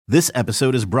This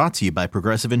episode is brought to you by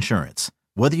Progressive Insurance.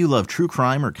 Whether you love true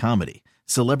crime or comedy,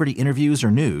 celebrity interviews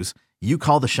or news, you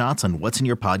call the shots on what's in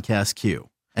your podcast queue.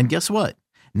 And guess what?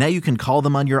 Now you can call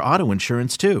them on your auto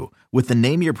insurance too with the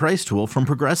Name Your Price tool from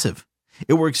Progressive.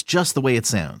 It works just the way it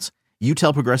sounds. You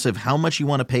tell Progressive how much you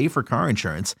want to pay for car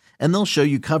insurance, and they'll show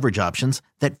you coverage options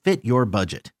that fit your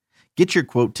budget. Get your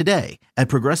quote today at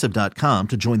Progressive.com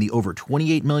to join the over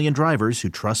 28 million drivers who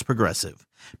trust Progressive.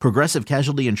 Progressive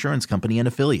Casualty Insurance Company and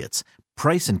Affiliates.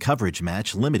 Price and coverage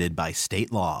match limited by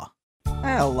state law.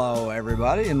 Hello,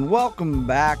 everybody, and welcome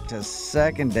back to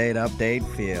Second Date Update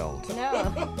Field.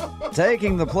 No.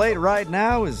 Taking the plate right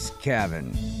now is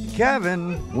Kevin.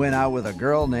 Kevin went out with a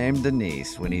girl named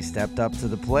Denise when he stepped up to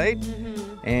the plate.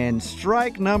 And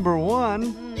strike number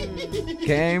one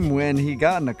came when he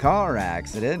got in a car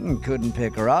accident and couldn't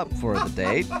pick her up for the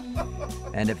date.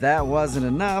 And if that wasn't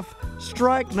enough,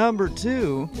 strike number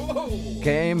two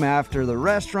came after the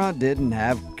restaurant didn't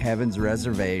have Kevin's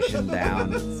reservation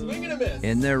down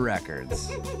in their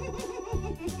records.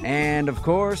 And of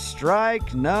course,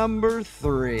 strike number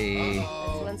three,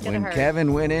 when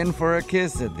Kevin went in for a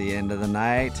kiss at the end of the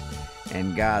night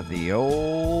and got the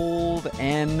old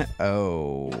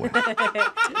N.O.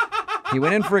 He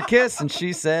went in for a kiss, and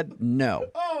she said no.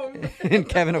 And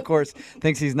Kevin, of course,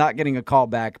 thinks he's not getting a call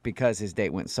back because his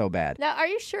date went so bad. Now, are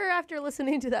you sure after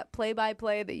listening to that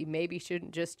play-by-play that you maybe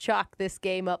shouldn't just chalk this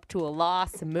game up to a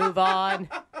loss and move on?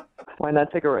 Why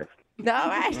not take a risk? All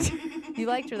right. You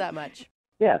liked her that much.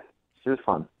 Yeah, she was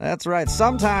fun. That's right.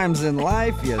 Sometimes in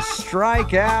life, you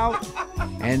strike out,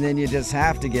 and then you just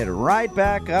have to get right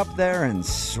back up there and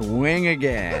swing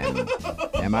again.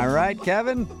 Am I right,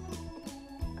 Kevin?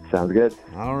 Sounds good.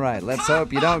 All right. Let's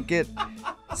hope you don't get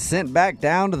sent back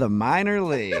down to the minor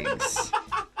leagues.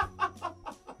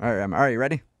 All right, you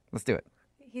ready? Let's do it.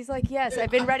 He's like, yes,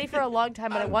 I've been ready for a long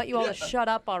time, but I want you all to shut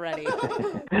up already.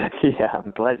 Yeah,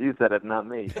 I'm glad you said it, not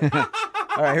me.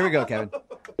 All right, here we go, Kevin.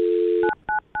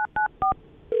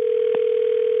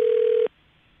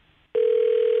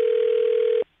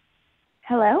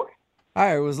 Hello?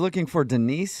 Hi, I was looking for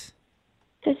Denise.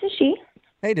 This is she.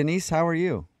 Hey, Denise, how are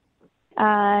you?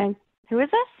 Who is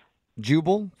this?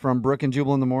 Jubal from Brooke and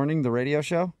Jubal in the Morning, the radio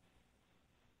show.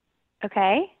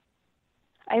 Okay.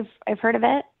 I've heard of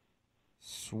it.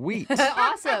 Sweet.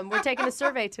 Awesome. We're taking a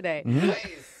survey today.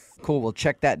 Mm-hmm. Cool, we'll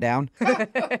check that down.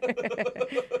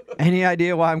 Any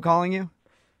idea why I'm calling you?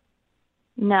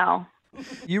 No.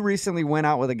 You recently went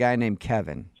out with a guy named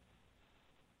Kevin.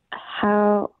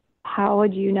 How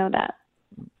would you know that?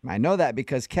 I know that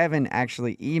because Kevin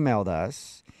actually emailed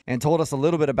us and told us a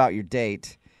little bit about your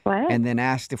date. What? And then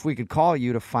asked if we could call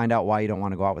you to find out why you don't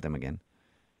want to go out with him again.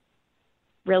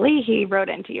 Really? He wrote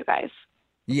into you guys.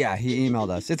 Yeah, he emailed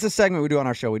us. It's a segment we do on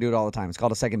our show. We do it all the time. It's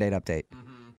called a Second Date Update.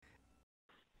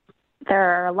 There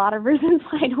are a lot of reasons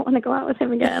why I don't want to go out with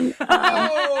him again.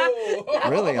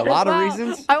 Really? A lot of Well,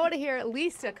 reasons? I want to hear at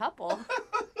least a couple.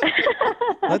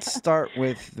 Let's start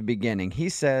with the beginning. He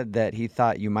said that he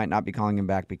thought you might not be calling him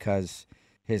back because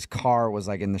his car was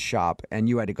like in the shop and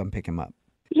you had to come pick him up.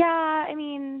 Yeah, I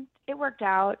mean, it worked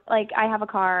out. Like, I have a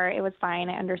car. It was fine.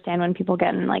 I understand when people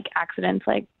get in, like, accidents.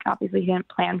 Like, obviously, he didn't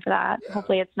plan for that. Yeah.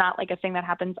 Hopefully, it's not, like, a thing that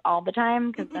happens all the time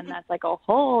because then that's, like, a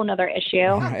whole nother issue.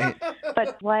 Right.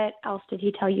 But what else did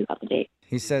he tell you about the date?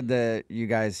 He said that you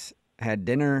guys had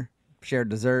dinner, shared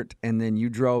dessert, and then you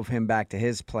drove him back to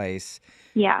his place.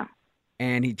 Yeah.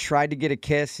 And he tried to get a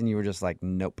kiss, and you were just like,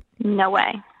 nope. No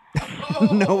way.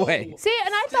 No way. See,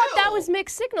 and I thought that was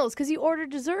mixed signals because you ordered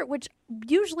dessert, which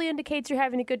usually indicates you're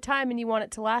having a good time and you want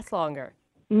it to last longer.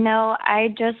 No,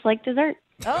 I just like dessert.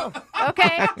 Oh,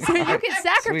 okay. So you can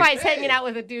sacrifice hanging out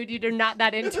with a dude you're not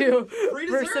that into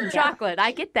for some chocolate.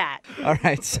 I get that. All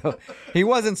right, so he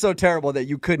wasn't so terrible that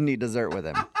you couldn't eat dessert with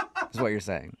him, is what you're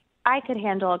saying. I could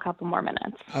handle a couple more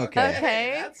minutes.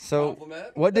 Okay. So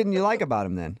what didn't you like about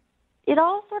him then? It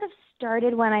all sort of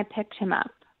started when I picked him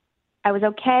up. I was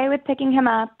okay with picking him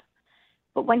up,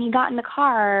 but when he got in the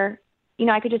car, you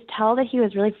know, I could just tell that he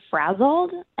was really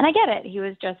frazzled. And I get it. He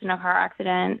was just in a car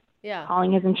accident,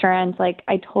 calling his insurance. Like,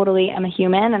 I totally am a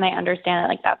human, and I understand that,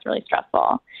 like, that's really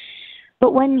stressful.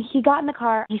 But when he got in the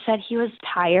car, he said he was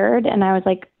tired, and I was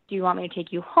like, do you want me to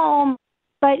take you home?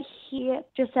 But he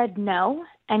just said no,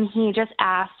 and he just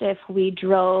asked if we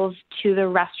drove to the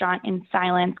restaurant in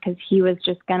silence because he was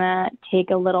just going to take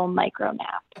a little micro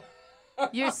nap. Are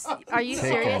you Take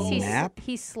serious? a nap?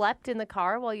 He slept in the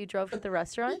car while you drove to the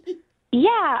restaurant?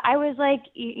 Yeah, I was like,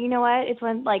 you know what? It's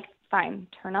when, like, fine,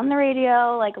 turn on the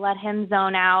radio, like, let him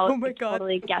zone out. Oh, my God.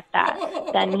 Totally get that.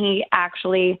 Then he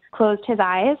actually closed his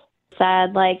eyes,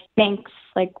 said, like, thanks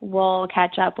Like, we'll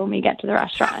catch up when we get to the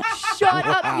restaurant. Shut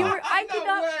up. Wow. I could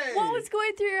not. way. What was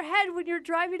going through your head when you're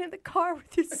driving in the car with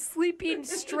this sleeping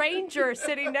stranger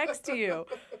sitting next to you?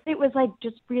 It was like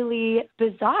just really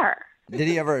bizarre. Did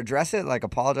he ever address it? Like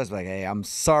apologize? Like, hey, I'm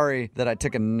sorry that I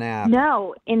took a nap.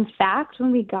 No, in fact,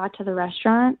 when we got to the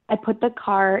restaurant, I put the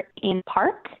car in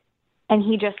park and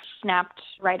he just snapped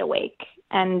right awake.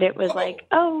 And it was like,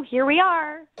 oh, here we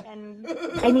are. And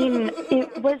I mean,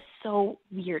 it was so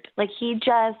weird. Like he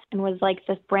just was like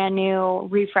this brand new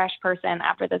refresh person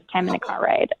after this 10-minute car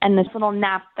ride and this little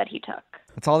nap that he took.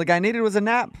 That's all the guy needed was a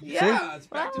nap. Yeah, it's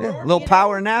back to See? Yeah, normal. a little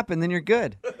power nap and then you're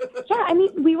good. Yeah, I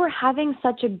mean, we were having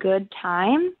such a good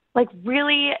time, like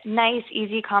really nice,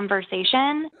 easy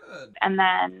conversation. Good. And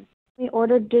then we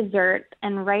ordered dessert.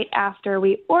 And right after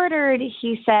we ordered,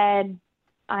 he said,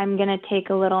 I'm going to take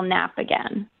a little nap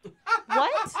again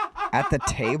What? At the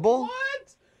table?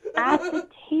 What? at the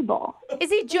table. Is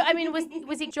he? I mean,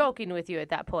 was he joking with you at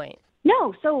that point?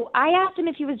 No, so I asked him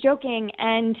if he was joking,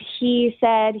 and he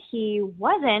said he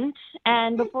wasn't.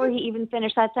 And before he even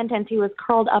finished that sentence, he was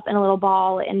curled up in a little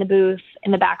ball in the booth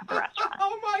in the back of the restaurant.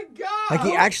 Oh my God! Like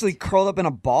he actually curled up in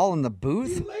a ball in the He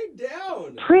booth? laid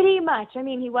down. Pretty much. I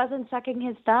mean, he wasn't sucking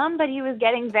his thumb, but he was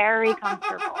getting very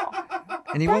comfortable.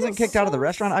 And he wasn't kicked out of the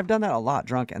restaurant? I've done that a lot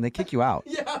drunk, and they kick you out.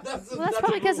 Yeah, that's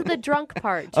Probably because of the drunk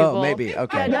part, Oh, Jubal. maybe. Yeah,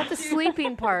 Okay. not the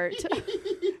sleeping part.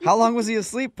 How long was he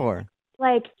asleep for?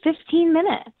 Like 15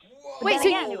 minutes. Wait, Then so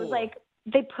again, it was like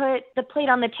they put the plate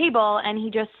on the table and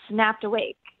he just snapped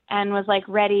awake and was like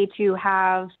ready to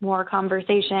have more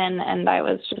conversation, and I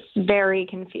was just very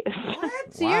confused.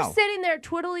 So you're Wow. sitting there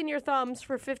twiddling your thumbs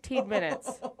for 15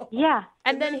 minutes. Yeah.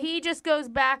 And then he just goes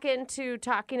back into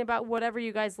talking about whatever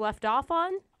you guys left off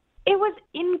on? It was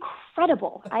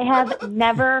incredible. I have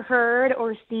never heard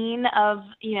or seen of,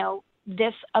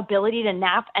 this ability to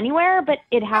nap anywhere, but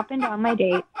it happened on my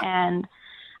date, and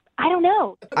I don't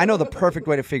know. I know the perfect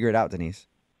way to figure it out, Denise.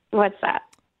 What's that?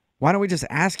 Why don't we just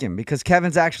ask him? Because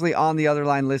Kevin's actually on the other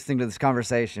line listening to this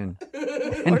conversation,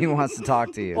 and he wants to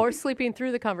talk to you. Or sleeping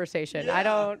through the conversation. I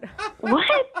don't.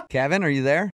 What? Kevin, are you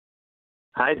there?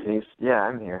 Hi, Denise. Yeah,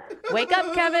 I'm here. Wake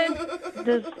up, Kevin.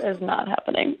 This is not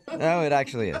happening. No, it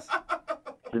actually is.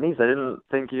 Denise, I didn't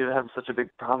think you'd have such a big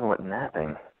problem with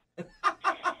napping.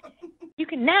 You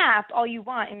can nap all you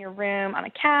want in your room, on a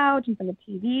couch, in front of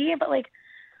the TV, but like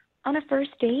on a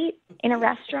first date, in a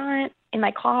restaurant, in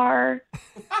my car.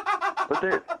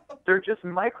 But they're just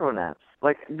micro naps.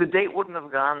 Like, the date wouldn't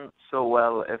have gone so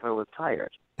well if I was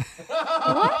tired.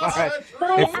 All right. But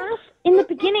I asked in the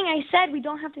beginning. I said we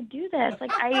don't have to do this.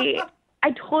 Like I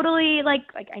totally like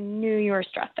I knew you were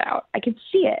stressed out. I could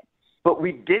see it. But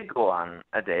we did go on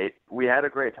a date. We had a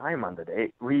great time on the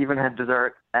date. We even had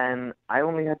dessert, and I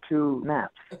only had 2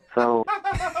 naps. So,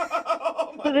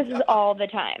 So this is all the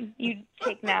time. You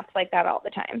take naps like that all the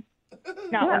time.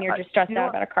 Not when you're just stressed out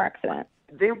about a car accident.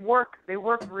 they work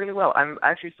really well. I'm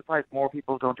actually surprised more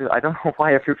people don't do it. I don't know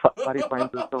why everybody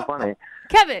finds it so funny.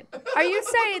 Kevin, are you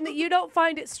saying that you don't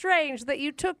find it strange that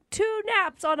you took 2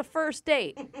 naps on a first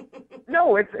date?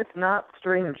 No, it's not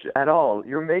strange at all.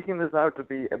 You're making this out to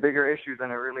be a bigger issue than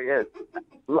it really is.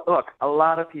 Look, a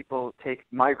lot of people take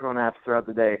micro naps throughout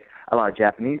the day. A lot of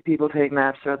Japanese people take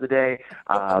naps throughout the day.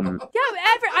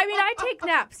 I take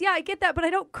naps. Yeah, I get that, but I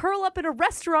don't curl up in a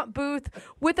restaurant booth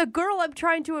with a girl I'm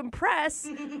trying to impress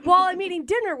while I'm eating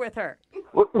dinner with her.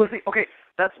 Well, see, okay,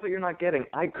 that's what you're not getting.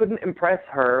 I couldn't impress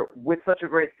her with such a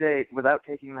great date without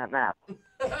taking that nap.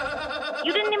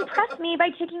 You didn't impress me by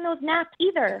taking those naps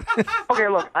either. Okay,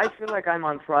 look, I feel like I'm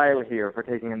on trial here for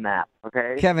taking a nap,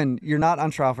 okay? Kevin, you're not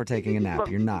on trial for taking a nap.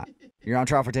 You're not. You're on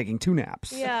trial for taking 2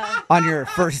 naps Yeah. on your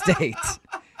first date.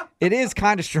 It is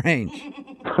kind of strange.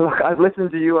 Look, I've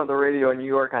listened to you on the radio, and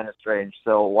you are kind of strange,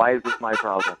 so why is this my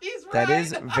problem? He's right. That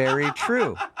is very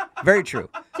true. Very true.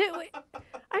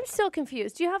 I'm still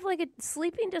confused. Do you have like a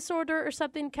sleeping disorder or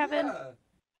something, Kevin? Yeah.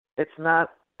 It's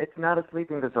not a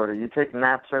sleeping disorder. You take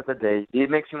naps throughout the day. It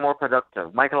makes you more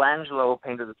productive. Michelangelo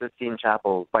painted the Sistine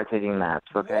Chapel by taking naps,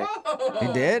 okay?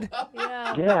 He did?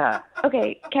 Yeah. Yeah.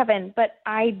 Okay, Kevin, but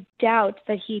I doubt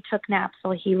that he took naps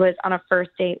while he was on a first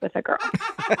date with a girl.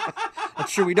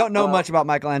 That's true. We don't know much about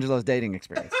Michelangelo's dating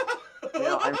experience.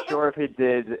 I'm sure if he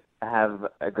did have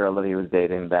a girl that he was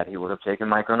dating, that he would have taken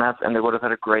micro naps, and they would have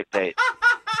had a great date.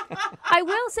 I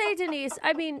will say, Denise,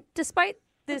 I mean, despite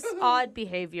this odd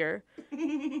behavior,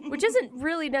 which isn't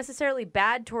really necessarily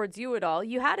bad towards you at all,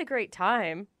 you had a great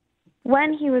time.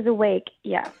 When he was awake,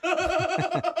 yeah.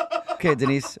 Okay,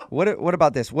 Denise, what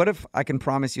about this? What if I can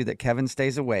promise you that Kevin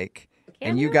stays awake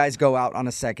and you guys go out on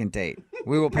a second date?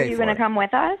 We will Are pay you for going to it. come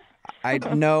with us?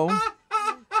 No,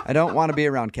 I don't want to be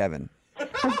around Kevin.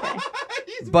 Okay.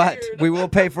 But we will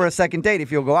pay for a second date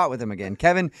if you'll go out with him again.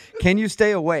 Kevin, can you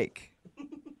stay awake?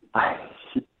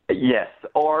 Yes,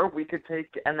 or we could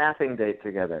take a napping date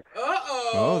together.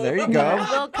 Oh, there you go. A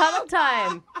little cuddle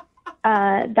time.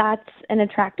 That's an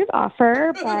attractive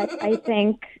offer, but I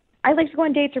think I like to go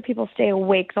on dates where people stay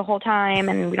awake the whole time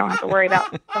and we don't have to worry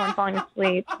about someone falling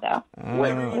asleep. So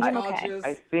I'm okay.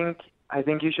 I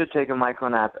think you should take a micro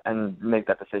nap and make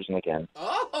that decision again.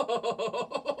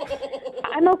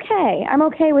 I'm okay. I'm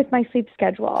okay with my sleep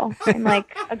schedule. I'm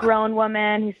like a grown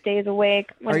woman who stays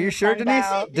awake. When Are you the sure, sun's Denise?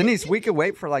 out. Denise, we could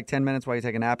wait for like 10 minutes while you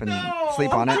take a nap and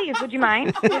sleep on it. Please, would you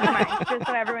mind? Would you mind? Just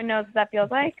so everyone knows what that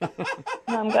feels like. No,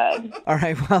 I'm good. All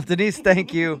right. Well, Denise,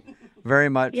 thank you very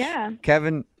much. Yeah.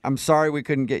 Kevin, I'm sorry we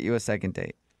couldn't get you a second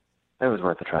date. It was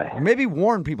worth a try. Maybe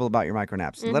warn people about your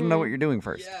micronaps. Let them know what you're doing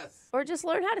first. Or just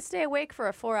learn how to stay awake for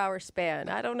a 4-hour span.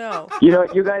 I don't know. You know,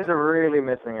 you guys are really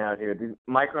missing out here. These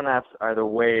micronaps are the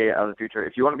way of the future.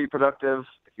 If you want to be productive,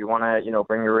 if you want to,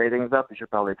 bring your ratings up, you should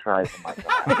probably try some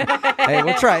micronaps. Hey,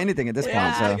 we'll try anything at this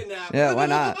point. So, yeah, why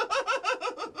not?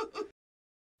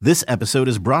 This episode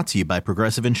is brought to you by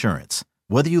Progressive Insurance.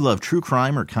 Whether you love true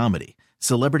crime or comedy,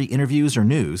 celebrity interviews or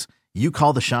news, you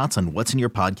call the shots on what's in your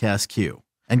podcast queue.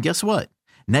 And guess what?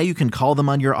 Now you can call them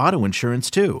on your auto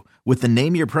insurance too with the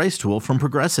Name Your Price tool from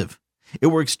Progressive. It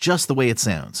works just the way it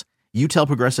sounds. You tell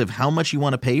Progressive how much you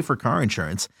want to pay for car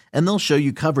insurance, and they'll show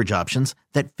you coverage options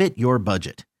that fit your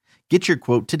budget. Get your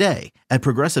quote today at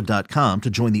Progressive.com to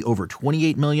join the over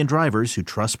 28 million drivers who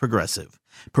trust Progressive.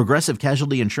 Progressive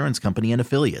Casualty Insurance Company and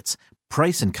Affiliates.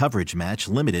 Price and coverage match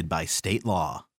limited by state law.